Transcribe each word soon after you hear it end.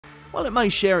While it may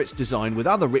share its design with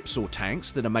other Ripsaw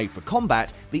tanks that are made for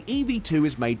combat, the EV2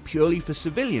 is made purely for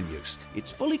civilian use.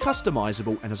 It's fully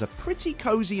customizable and has a pretty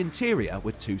cozy interior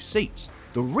with 2 seats.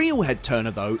 The real head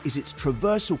turner though is its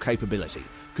traversal capability,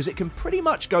 because it can pretty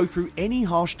much go through any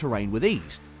harsh terrain with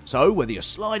ease. So whether you're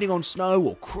sliding on snow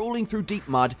or crawling through deep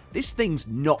mud, this thing's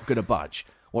not gonna budge.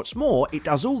 What's more, it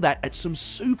does all that at some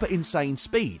super insane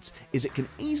speeds, as it can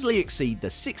easily exceed the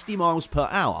 60 miles per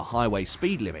hour highway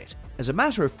speed limit. As a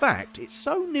matter of fact, it's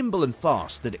so nimble and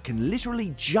fast that it can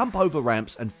literally jump over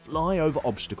ramps and fly over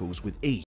obstacles with ease.